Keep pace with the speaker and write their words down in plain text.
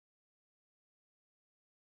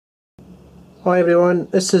Hi everyone,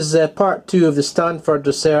 this is part 2 of the Stanford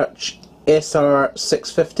Research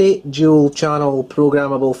SR650 dual channel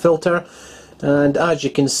programmable filter, and as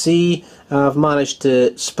you can see I've managed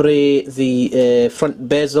to spray the front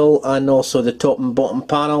bezel and also the top and bottom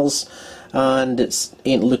panels, and it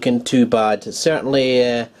ain't looking too bad. It's certainly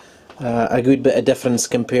a good bit of difference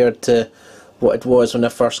compared to what it was when I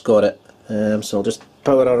first got it. So I'll just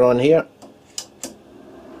power her on here.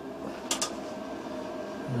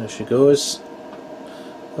 There she goes.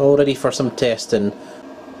 All ready for some testing.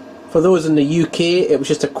 For those in the UK, it was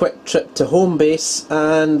just a quick trip to Homebase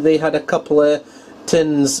and they had a couple of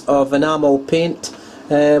tins of enamel paint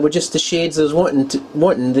with just the shades I was wanting.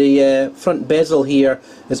 The front bezel here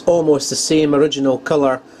is almost the same original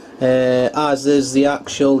colour as is the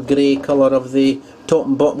actual grey colour of the top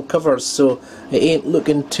and bottom covers, so it ain't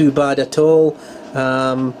looking too bad at all.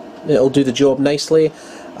 It'll do the job nicely.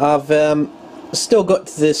 I've still got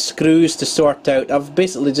the screws to sort out. I've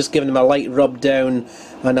basically just given them a light rub down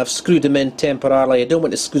and I've screwed them in temporarily. I don't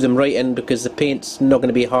want to screw them right in because the paint's not going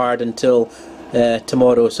to be hard until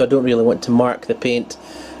tomorrow, so I don't really want to mark the paint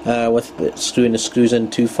with screwing the screws in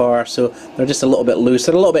too far, so they're just a little bit loose.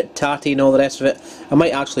 They're a little bit tatty and all the rest of it. I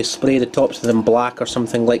might actually spray the tops of them black or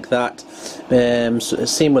something like that. So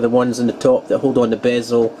same with the ones in the top that hold on the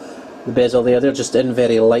bezel there, they're just in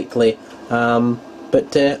very lightly.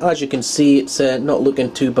 But as you can see, it's not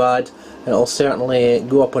looking too bad. It'll certainly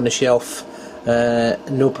go up on the shelf,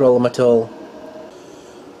 no problem at all.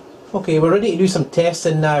 Okay, we're ready to do some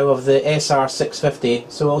testing now of the SR650.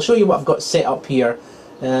 So I'll show you what I've got set up here.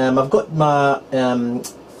 I've got my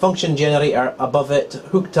function generator above it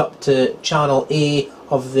hooked up to channel A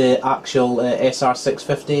of the actual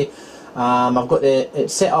SR650. I've got it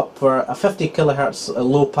set up for a 50 kHz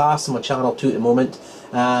low pass on my channel 2 at the moment.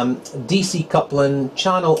 DC coupling,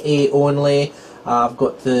 channel A only. I've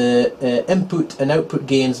got the input and output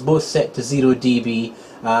gains both set to 0 dB,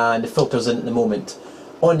 and the filter's in at the moment.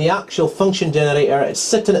 On the actual function generator, it's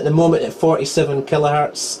sitting at the moment at 47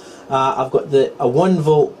 kHz. I've got a 1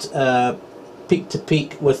 volt peak to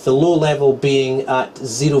peak, with the low level being at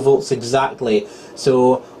 0 volts exactly.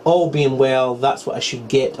 So all being well, that's what I should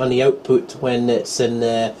get on the output when it's in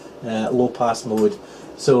low pass mode.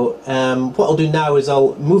 So what I'll do now is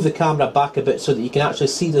I'll move the camera back a bit so that you can actually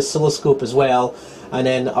see the oscilloscope as well, and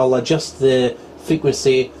then I'll adjust the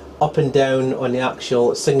frequency up and down on the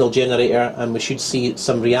actual signal generator, and we should see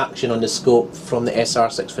some reaction on the scope from the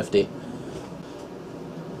SR650.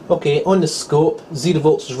 Okay, on the scope, 0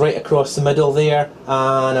 volts is right across the middle there,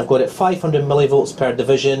 and I've got it 500 millivolts per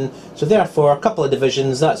division, so therefore a couple of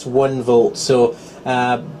divisions, that's 1 volt. So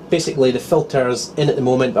basically the filter's in at the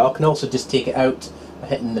moment, but I can also just take it out by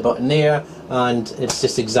hitting the button there, and it's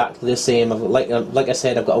just exactly the same. Like I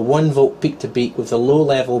said, I've got a 1 volt peak to peak with the low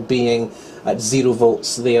level being at 0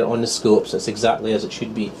 volts there on the scope, so it's exactly as it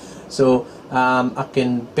should be. So I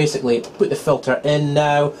can basically put the filter in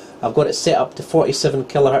now. I've got it set up to 47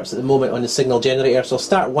 kHz at the moment on the signal generator, so I'll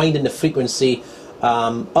start winding the frequency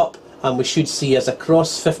up, and we should see, as I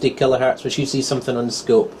cross 50 kHz, we should see something on the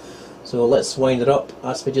scope. So let's wind it up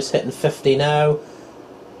as we're just hitting 50 now,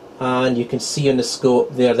 and you can see on the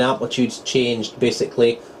scope there the amplitude's changed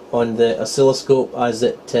basically on the oscilloscope as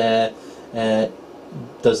it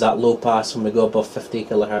does that low pass when we go above 50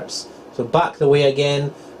 kHz. So back the way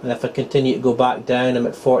again, and if I continue to go back down, I'm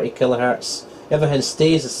at 40 kHz. Everything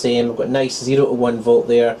stays the same. I've got nice 0 to 1 volt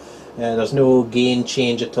there. There's no gain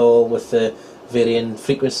change at all with the varying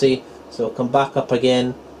frequency. So I'll come back up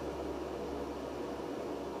again,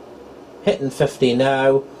 hitting 50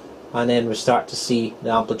 now, and then we start to see the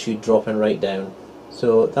amplitude dropping right down.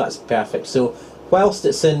 So that's perfect. So whilst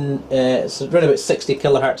it's in, it's around about 60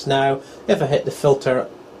 kHz now, if I hit the filter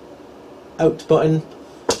out button,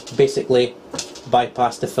 basically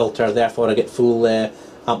bypass the filter, therefore I get full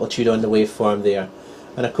amplitude on the waveform there.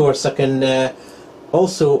 And of course I can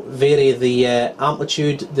also vary the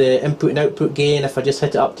amplitude, the input and output gain. If I just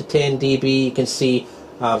hit it up to 10 dB, you can see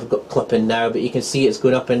I've got clipping now, but you can see it's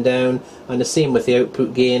going up and down, and the same with the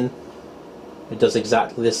output gain. It does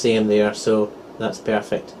exactly the same there, so that's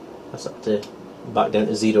perfect. That's up to back down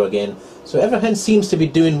to 0 again. So everything seems to be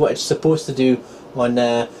doing what it's supposed to do on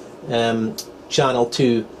channel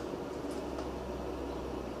 2.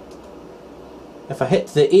 If I hit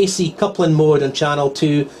the AC coupling mode on channel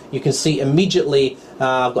 2, you can see immediately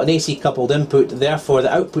I've got an AC coupled input, therefore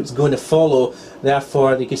the output's going to follow,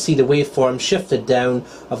 therefore you can see the waveform shifted down.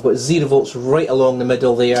 I've got 0 volts right along the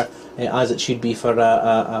middle there, as it should be for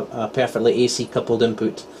a perfectly AC coupled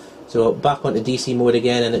input. So back onto DC mode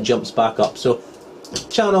again, and it jumps back up. So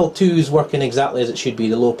channel 2 is working exactly as it should be,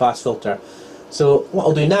 the low pass filter. So what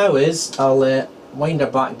I'll do now is I'll wind her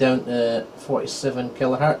back down to 47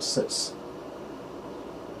 kilohertz. That's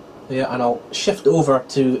there, and I'll shift over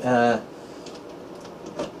to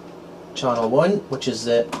channel 1, which is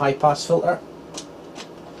the high pass filter.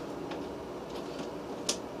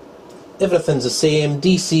 Everything's the same,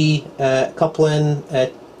 DC coupling,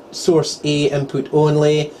 source A input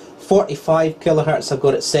only, 45 kilohertz I've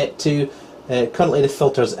got it set to. Currently the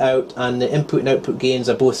filter's out and the input and output gains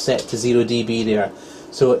are both set to 0 dB there.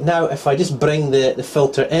 So now if I just bring the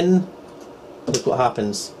filter in, look what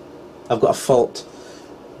happens. I've got a fault.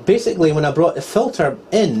 Basically when I brought the filter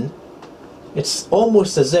in, it's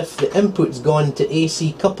almost as if the input's gone to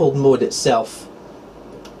AC coupled mode itself.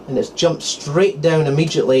 And it's jumped straight down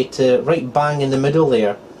immediately to right bang in the middle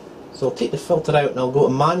there. So I'll take the filter out and I'll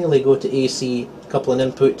manually go to AC coupling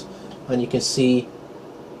input, and you can see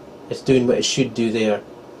it's doing what it should do there.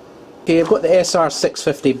 Okay, I've got the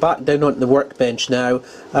SR650 back down onto the workbench now,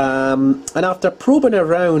 and after probing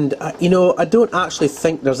around, you know, I don't actually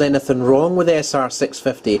think there's anything wrong with the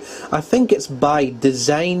SR650. I think it's by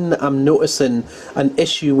design I'm noticing an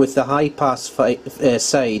issue with the high pass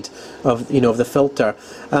side of, you know, of the filter,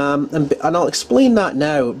 and I'll explain that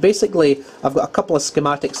now. Basically, I've got a couple of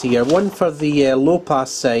schematics here. One for the low pass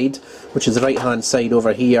side, which is the right hand side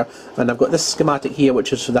over here, and I've got this schematic here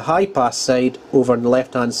which is for the high pass side over on the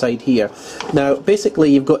left hand side here. Now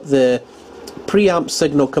basically you've got the preamp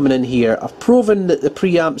signal coming in here. I've proven that the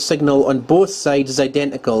preamp signal on both sides is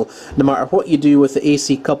identical no matter what you do with the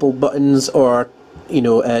AC coupled buttons or, you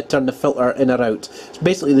know, turn the filter in or out. It's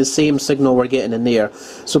basically the same signal we're getting in there.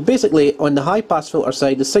 So basically on the high pass filter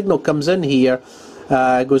side, the signal comes in here,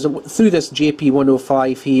 goes through this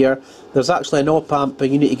JP105 here. There's actually an op-amp, a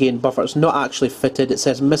unity gain buffer. It's not actually fitted. It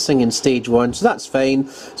says missing in stage 1, so that's fine.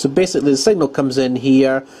 So basically the signal comes in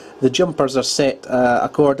here, the jumpers are set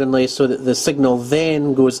accordingly so that the signal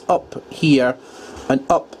then goes up here and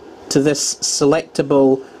up to this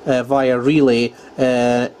selectable via relay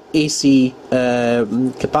AC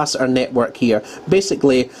capacitor network here.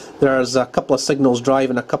 Basically there's a couple of signals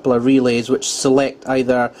driving a couple of relays which select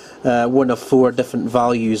either one of 4 different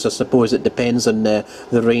values. I suppose it depends on the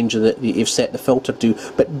range that you've set the filter to,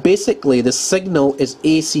 but basically the signal is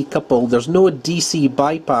AC coupled. There's no DC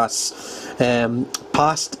bypass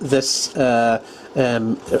past this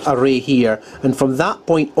array here, and from that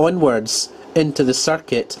point onwards into the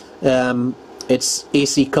circuit it's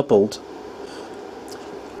AC coupled.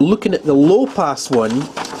 Looking at the low pass one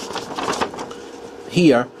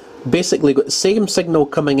here, basically got the same signal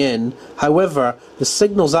coming in, however the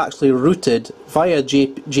signal's actually routed via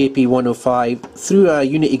JP105 through a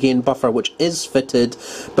unity gain buffer which is fitted,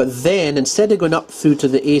 but then instead of going up through to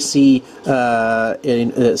the AC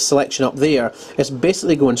selection up there, it's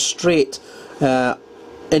basically going straight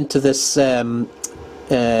into this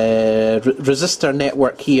resistor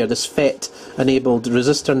network here, this FET enabled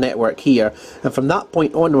resistor network here, and from that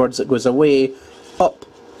point onwards it goes away up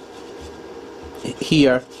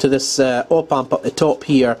here to this op-amp up the top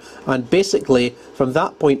here, and basically from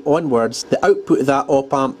that point onwards the output of that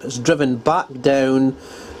op-amp is driven back down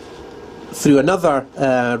through another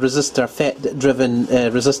resistor FET driven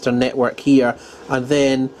resistor network here, and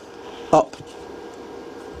then up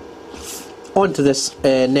onto this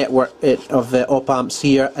network of op-amps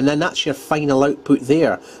here, and then that's your final output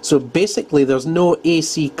there. So basically there's no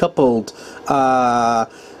AC coupled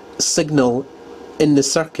signal in the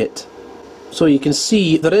circuit. So you can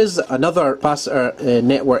see there is another capacitor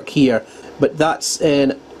network here, but that's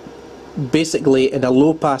basically in a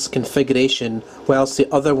low pass configuration, whilst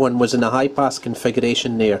the other one was in a high pass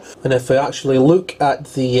configuration there. And if we actually look at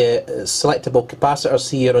the selectable capacitors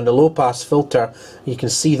here on the low pass filter, you can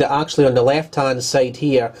see that actually on the left hand side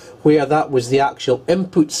here, where that was the actual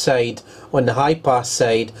input side on the high pass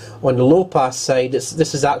side, on the low pass side this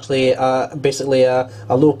is actually basically a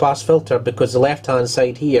low pass filter, because the left hand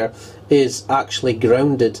side here is actually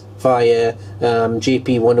grounded via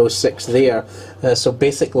JP106 there. So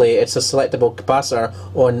basically it's a selectable capacitor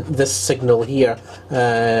on this signal here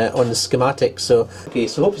on the schematic. So okay,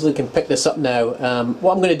 so hopefully we can pick this up now.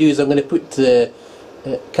 What I'm going to do is I'm going to put the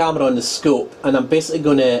camera on the scope, and I'm basically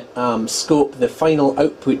going to scope the final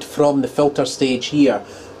output from the filter stage here,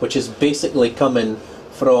 which is basically coming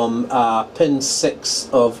from pin 6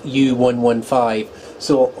 of U115.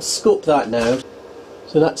 So I'll scope that now.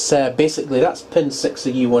 So that's basically that's pin 6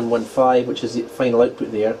 of U115, which is the final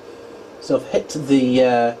output there. So I've hit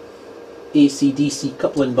the AC-DC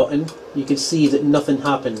coupling button. You can see that nothing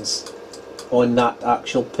happens on that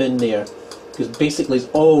actual pin there, because basically it's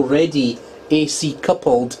already AC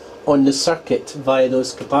coupled on the circuit via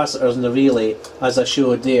those capacitors and the relay, as I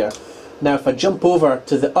showed there. Now if I jump over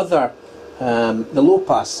to the other, the low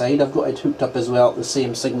pass side, I've got it hooked up as well at the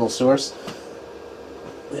same signal source.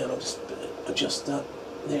 There, I'll just adjust that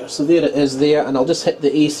there. So there it is there, and I'll just hit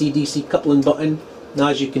the AC/DC coupling button. Now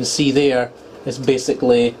as you can see there, it's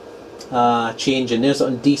basically changing. There's it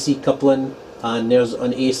on DC coupling and there's it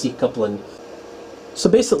on AC coupling. So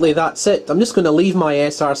basically that's it. I'm just going to leave my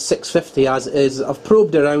SR650 as it is. I've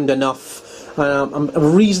probed around enough. I'm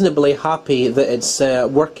reasonably happy that it's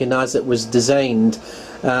working as it was designed.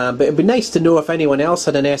 But it'd be nice to know if anyone else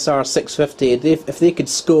had an SR650, if they could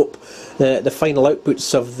scope the final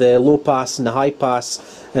outputs of the low pass and the high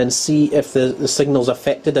pass and see if the signal's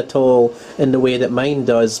affected at all in the way that mine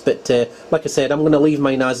does. But like I said, I'm going to leave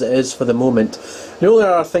mine as it is for the moment. The only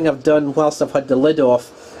other thing I've done whilst I've had the lid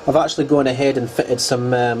off, I've actually gone ahead and fitted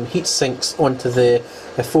some heat sinks onto the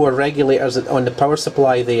 4 regulators on the power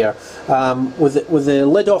supply there. With the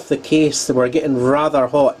lid off the case, they were getting rather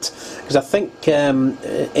hot, because I think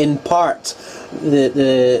in part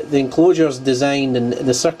the enclosure's designed and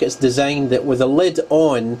the circuit's designed that with the lid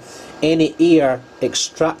on, any air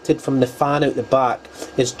extracted from the fan out the back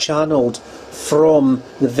is channeled from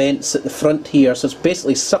the vents at the front here, so it's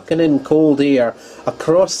basically sucking in cold air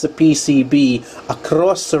across the PCB,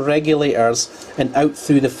 across the regulators and out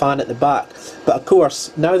through the fan at the back. But of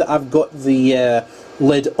course, now that I've got the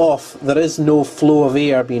lid off, there is no flow of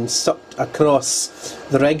air being sucked across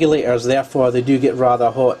the regulators, therefore they do get rather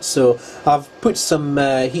hot. So I've put some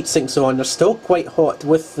heat sinks on. They're still quite hot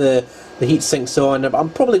with the heat sinks on, but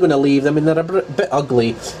I'm probably going to leave them. I mean, they're a bit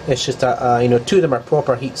ugly. It's just you know, 2 of them are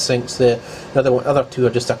proper heat sinks. The other 2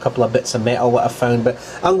 are just a couple of bits of metal that I found. But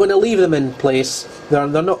I'm going to leave them in place. They're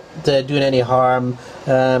not doing any harm.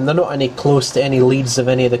 They're not any close to any leads of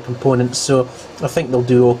any of the components, so I think they'll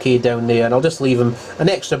do okay down there. And I'll just leave them. An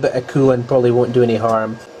extra bit of cooling probably won't do any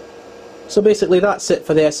harm. So basically that's it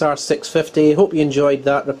for the SR650. Hope you enjoyed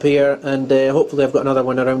that repair, and hopefully I've got another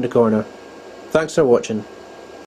one around the corner. Thanks for watching.